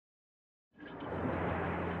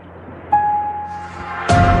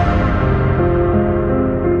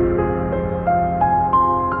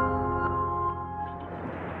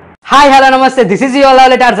Hi hello నమస్తే, this is your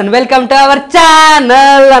lovely torrs and welcome to our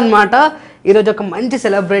channel అనమాట. ఈరోజు ఒక మంచి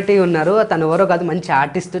సెలబ్రిటీ ఉన్నారు. తను ఎవరో కాదు, మంచి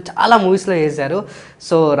ఆర్టిస్ట్, చాలా మూవీస్లో చేశారు.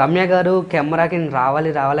 సో రమ్య గారు కెమెరాకి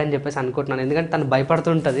రావాలి అని చెప్పేసి అనుకుంటున్నాను, ఎందుకంటే తను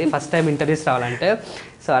భయపడుతుంటుంది ఫస్ట్ టైం ఇంటర్వ్యూస్ రావాలంటే.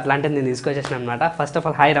 సో అట్లాంటిది నేను తీసుకొచ్చేసాను అనమాట. First of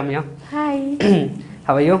all hi Ramya. Hi,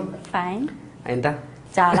 how are you? Fine. ఎంత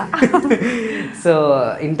చాలా. సో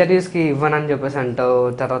ఇంటర్వ్యూస్కి ఇవ్వనని చెప్పేసి అంటావు,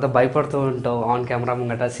 తర్వాత భయపడుతూ ఉంటావు ఆన్ కెమెరా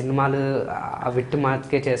ముంగట, సినిమాలు విట్టు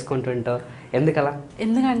మార్కే చేసుకుంటుంటావు, ఎందుకలా?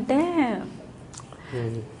 ఎందుకంటే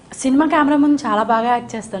సినిమా కెమెరా ముందు చాలా బాగా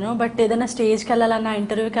యాక్ట్ చేస్తాను, బట్ ఏదైనా స్టేజ్కి వెళ్ళాలన్నా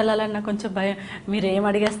ఇంటర్వ్యూకి వెళ్ళాలన్నా కొంచెం భయం. మీరు ఏం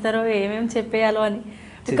అడిగేస్తారో ఏమేమి చెప్పేయాలో అని,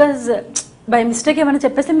 బికాజ్ బై మిస్టేక్ ఏమైనా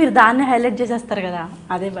చెప్పేస్తే మీరు దాన్ని హైలైట్ చేసేస్తారు కదా,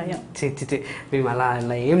 అదే భయం. చిచ్చి మేము అలా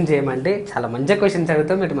ఏం చేయమంటే చాలా మంచి క్వశ్చన్స్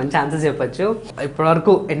అడుగుతాం, మీరు మంచి ఆన్సర్ చెప్పచ్చు.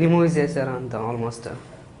 ఇప్పటివరకు ఎన్ని మూవీస్ చేశారు అంత? ఆల్మోస్ట్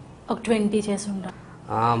ఒక 20 చేసి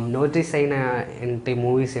ఉంటాం. నోటీస్ అయిన ఏంటి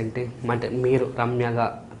మూవీస్ ఏంటి అంటే మీరు రమ్యగా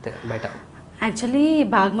బయట? యాక్చువల్లీ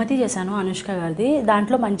బాగ్మతి చేశాను, అనుష్క గారిది.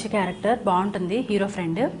 దాంట్లో మంచి క్యారెక్టర్, బాగుంటుంది, హీరో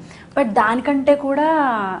ఫ్రెండ్. బట్ దానికంటే కూడా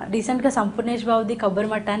రీసెంట్గా సంపూర్ణేష్ బాబుది కొబ్బరి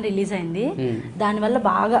మట్ట అని రిలీజ్ అయింది. దానివల్ల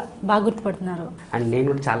బాగా గుర్తుపడుతున్నారు. అండ్ నేను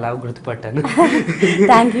కూడా చాలా గుర్తుపట్టాను.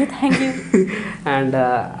 Thank you. అండ్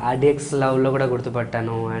ఆర్డిఎక్స్ లవ్లో కూడా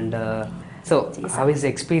గుర్తుపట్టాను. And so how is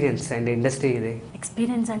experience and industry? ఇది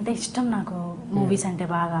ఎక్స్పీరియన్స్ అంటే ఇష్టం నాకు, మూవీస్ అంటే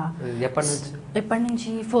బాగా. ఎప్పటి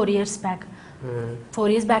నుంచి 4 years బ్యాక్. 4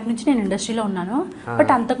 years బ్యాక్ నుంచి నేను ఇండస్ట్రీలో ఉన్నాను.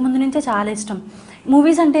 బట్ అంతకు ముందు నుంచే చాలా ఇష్టం.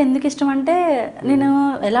 మూవీస్ అంటే ఎందుకు ఇష్టం అంటే, నేను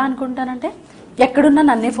ఎలా అనుకుంటానంటే ఎక్కడున్నా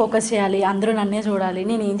నన్నే ఫోకస్ చేయాలి, అందరూ నన్నే చూడాలి,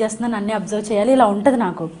 నేను ఏం చేస్తున్నా నన్నే అబ్జర్వ్ చేయాలి, ఇలా ఉంటుంది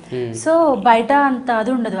నాకు. సో బయట అంత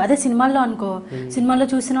అది ఉండదు. అదే సినిమాల్లో అనుకో, సినిమాల్లో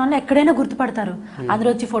చూసిన వాళ్ళు ఎక్కడైనా గుర్తుపడతారు, అందరూ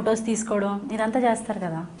వచ్చి ఫొటోస్ తీసుకోవడం ఇదంతా చేస్తారు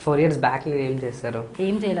కదా. 4 years బ్యాక్ ఏం చేస్తారు?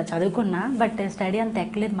 ఏం చేయలేదు, చదువుకున్నా, బట్ స్టడీ అంత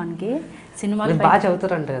ఎక్కలేదు మనకి. సినిమాలు బాగా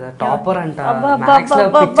చదువుతారంట కదా, టాపర్ అంట,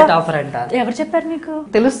 టాపర్ అంట. ఎవరు చెప్పారు మీకు?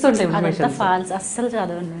 తెలుస్తుంటే ఫాల్స్. అస్సలు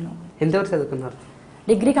చదవను నేను. ఎంతవరకు చదువుకున్నారు?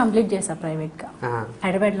 డిగ్రీ కంప్లీట్ చేసా ప్రైవేట్ గా,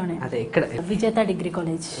 హైదరాబాద్ లోనే. అదే ఇక్కడ విజేత డిగ్రీ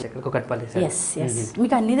కాలేజ్. ఎస్.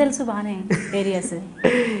 మీకు అన్ని తెలుసు బానే ఏరియాస్.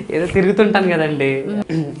 ఏదో తిరుగుతుంటాను కదండి.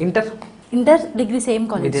 Inter degree same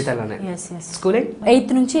college విజేతలోనే. Schooling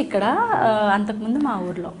 8th నుంచి ఇక్కడ. అంతకుముందు మా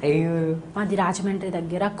ఊర్లో, మాది రాజమండ్రి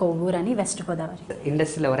దగ్గర కొవ్వూరు అని, వెస్ట్ గోదావరి.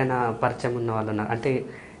 ఇండస్ట్రీలో ఎవరైనా పరిచయం ఉన్న వాళ్ళు ఉన్నారు అంటే,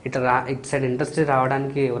 ఇటు సైడ్ ఇండస్ట్రీ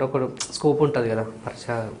రావడానికి ఎవరొకరు స్కోప్ ఉంటుంది కదా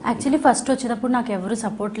పరిచయం? యాక్చువల్లీ ఫస్ట్ వచ్చేటప్పుడు నాకు ఎవరు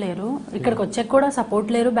సపోర్ట్ లేరు, ఇక్కడికి వచ్చాక కూడా సపోర్ట్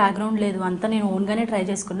లేరు, బ్యాక్గ్రౌండ్ లేదు, అంతా నేను ఓన్గానే ట్రై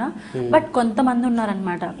చేసుకున్నా. బట్ కొంతమంది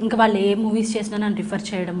ఉన్నారనమాట, ఇంకా వాళ్ళు ఏ మూవీస్ చేసినా నన్ను రిఫర్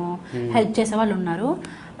చేయడము, హెల్ప్ చేసే వాళ్ళు ఉన్నారు.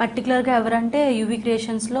 పర్టికులర్గా ఎవరంటే యువి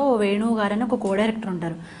క్రియేషన్స్లో వేణు గారని ఒక కో డైరెక్టర్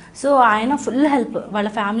ఉంటారు. సో ఆయన ఫుల్ హెల్ప్, వాళ్ళ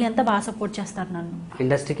ఫ్యామిలీ అంతా బాగా సపోర్ట్ చేస్తారు నన్ను.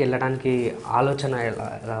 ఇండస్ట్రీకి వెళ్ళడానికి ఆలోచన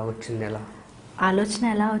ఎలా వచ్చింది? ఆలోచన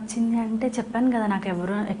ఎలా వచ్చింది అంటే, చెప్పాను కదా, నాకు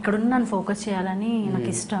ఎక్కడున్నా నన్ను ఫోకస్ చేయాలని నాకు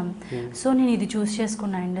ఇష్టం. సో నేను ఇది చూస్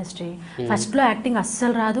చేసుకున్నా ఇండస్ట్రీ. ఫస్ట్లో యాక్టింగ్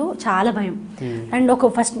అస్సలు రాదు, చాలా భయం. అండ్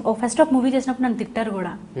ఫస్ట్ ఒక మూవీ చేసినప్పుడు నన్ను తిట్టారు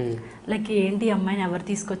కూడా, లైక్ ఏంటి అమ్మాయిని ఎవరు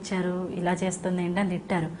తీసుకొచ్చారు, ఇలా చేస్తుంది ఏంటి అని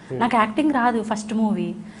తిట్టారు. నాకు యాక్టింగ్ రాదు ఫస్ట్ మూవీ.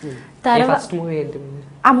 తర్వాత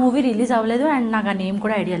ఆ మూవీ రిలీజ్ అవ్వలేదు, అండ్ నాకు ఆ నేమ్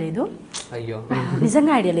కూడా ఐడియా లేదు.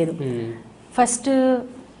 నిజంగా ఐడియా లేదు. ఫస్ట్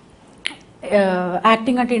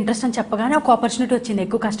యాక్టింగ్ అంటే ఇంట్రెస్ట్ అని చెప్పగానే ఒక ఆపర్చునిటీ వచ్చింది,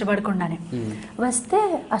 ఎక్కువ కష్టపడకుండానే. వస్తే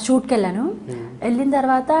ఆ షూట్కి వెళ్ళాను. వెళ్ళిన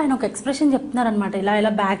తర్వాత ఆయన ఒక ఎక్స్ప్రెషన్ చెప్తున్నారు అనమాట,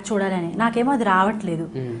 ఇలా బ్యాక్ చూడాలని. నాకేమో అది రావట్లేదు.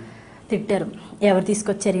 తిట్టారు, ఎవరు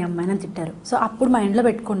తీసుకొచ్చారు ఈ అమ్మాయిని అని తిట్టారు. సో అప్పుడు మైండ్లో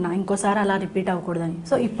పెట్టుకున్నా, ఇంకోసారి అలా రిపీట్ అవ్వకూడదని.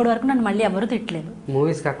 సో ఇప్పటి వరకు నన్ను మళ్ళీ ఎవరు తిట్టలేదు.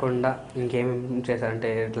 మూవీస్ కాకుండా ఇంకేమేమి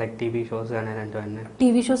చేశారంటే, లైక్ టీవీ షోస్ కానీ అలాంటివన్నీ?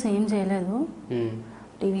 టీవీ షోస్ ఏం చేయలేదు,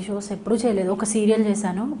 టీవీ షోస్ ఎప్పుడూ చేయలేదు. ఒక సీరియల్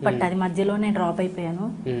చేశాను, బట్ అది మధ్యలో నేను డ్రాప్ అయిపోయాను.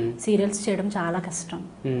 సీరియల్స్ చేయడం చాలా కష్టం,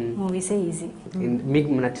 మూవీసే ఈజీ.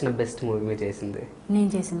 మీకు నచ్చిన బెస్ట్ మూవీ మీరు చేసింది?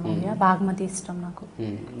 నేను చేసిన మూవీ బాగ్మతి ఇష్టం నాకు,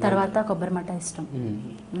 తర్వాత కొబ్బరి మట్ట ఇష్టం,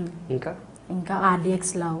 ఇంకా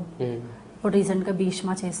ఆర్డిఎక్స్ లవ్. ఇప్పుడు రీసెంట్గా భీష్మ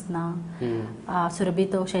చేస్తున్నా,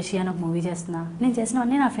 సురభితో శశి అని ఒక మూవీ చేస్తున్నా. నేను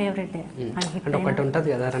చేసినవన్నీ నా ఫేవరెటే.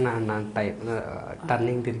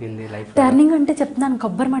 టర్నింగ్ అంటే చెప్తున్నాను,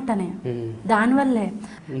 కొబ్బరి మట్టనే. దానివల్లే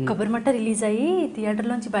కొబ్బరి మట్ట రిలీజ్ అయ్యి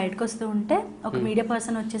థియేటర్లోంచి బయటకు వస్తూ ఉంటే ఒక మీడియా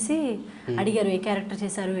పర్సన్ వచ్చేసి అడిగారు, ఏ క్యారెక్టర్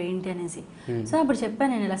చేశారు ఏంటి అనేసి. సో అప్పుడు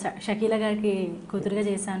చెప్పాను, నేను ఇలా షకీలా గారికి కూతురుగా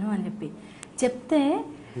చేశాను అని చెప్తే,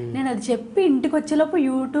 నేను అది చెప్పి ఇంటికి వచ్చేలోపు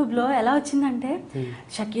యూట్యూబ్లో ఎలా వచ్చిందంటే,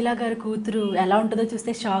 షకీలా గారి కూతురు ఎలా ఉంటుందో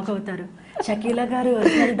చూస్తే షాక్ అవుతారు, షకీలా గారు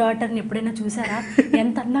ఒరిజినల్ డాటర్ని ఎప్పుడైనా చూసారా,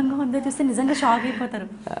 ఎంత అందంగా ఉందో చూస్తే నిజంగా షాక్ అయిపోతారు,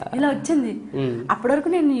 ఇలా వచ్చింది. అప్పటి వరకు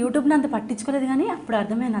నేను యూట్యూబ్ని అంత పట్టించుకోలేదు, కానీ అప్పుడు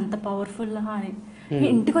అర్థమైంది అంత పవర్ఫుల్ అని.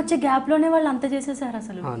 ఇంటికి వచ్చే గ్యాప్లోనే వాళ్ళు అంత చేసేసారు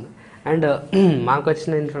అసలు. అండ్ మాకు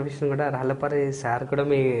వచ్చిన ఇన్ఫర్మేషన్ కూడా, రాళ్ళపరి సార్ కూడా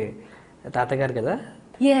మీ తాతగారు కదా?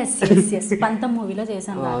 ఎస్ ఎస్ ఎస్ పంతం మూవీలో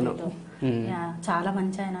చేశాను రాజీతో. చాలా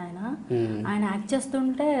మంచి ఆయన యాక్ట్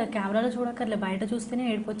చేస్తుంటే కెమెరాలో చూడక్కర్లే, బయట చూస్తేనే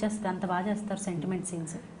ఏడుపు వచ్చేస్తుంది, అంత బాగా చేస్తారు సెంటిమెంట్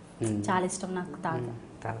సీన్స్. చాలా ఇష్టం నాకు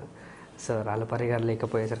తాత. సో రాళ్ళపరి గారు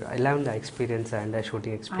లేకపోయేసరికి ఎలా ఉంది ఎక్స్పీరియన్స్ అండ్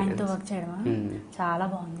షూటింగ్ ఎక్స్పీరియన్స్? ఆయనతో వర్క్ చేయడమా చాలా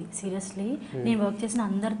బాగుంది సీరియస్లీ. నేను వర్క్ చేసిన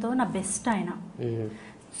అందరితో నా బెస్ట్ ఆయన.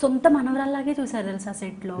 సొంత మనవరాల్లాగే చూసారు తెలుసా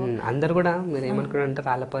సెట్ లో. అందరు కూడా మీరు ఏమనుకున్నారంటే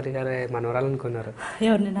రాళ్ళపరి గారు మనవరాలు అనుకున్నారు.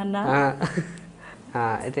 ఎవరిని నన్నా?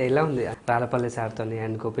 అయితే ఎలా ఉంది రాళ్ళపల్లి సార్తో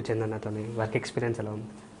అండ్ గోపిచంద్ అన్నతో వర్క్ ఎక్స్పీరియన్స్ ఎలా ఉంది?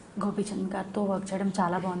 గోపిచంద్ గారితో వర్క్ చేయడం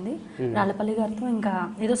చాలా బాగుంది. రాళ్ళపల్లి గారితో ఇంకా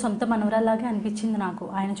ఏదో సొంత మనవరాల్లాగే అనిపించింది నాకు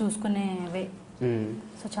ఆయన చూసుకునే వే.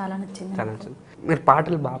 సో చాలా నచ్చింది. మీరు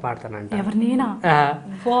పాటలు బాగా పాడతానంట. ఎవరు నేనా?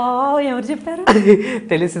 ఎవరు చెప్పారు?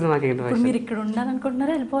 తెలిసింది మాకు. మీరు ఇక్కడ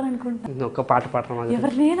ఉండాలనుకుంటున్నారా వెళ్ళిపోవాలనుకుంటున్నారు? ఒక్క పాట పాడతాం.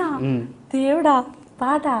 ఎవరు నేనా? దేవుడా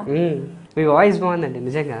పాట. మీ వాయిస్ బాగుందండి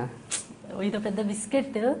నిజంగా. ఇదో పెద్ద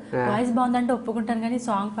బిస్కెట్. వాయిస్ బాగుందంటే ఒప్పుకుంటాను, కానీ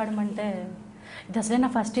సాంగ్ పాడమంటే ఇది అసలే నా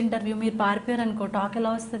ఫస్ట్ ఇంటర్వ్యూ. మీరు పారిపోయారు అనుకో టాక్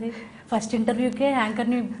ఎలా వస్తుంది? ఫస్ట్ ఇంటర్వ్యూకే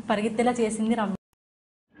యాంకర్ని పరిగెత్తేలా చేసింది రమ్య.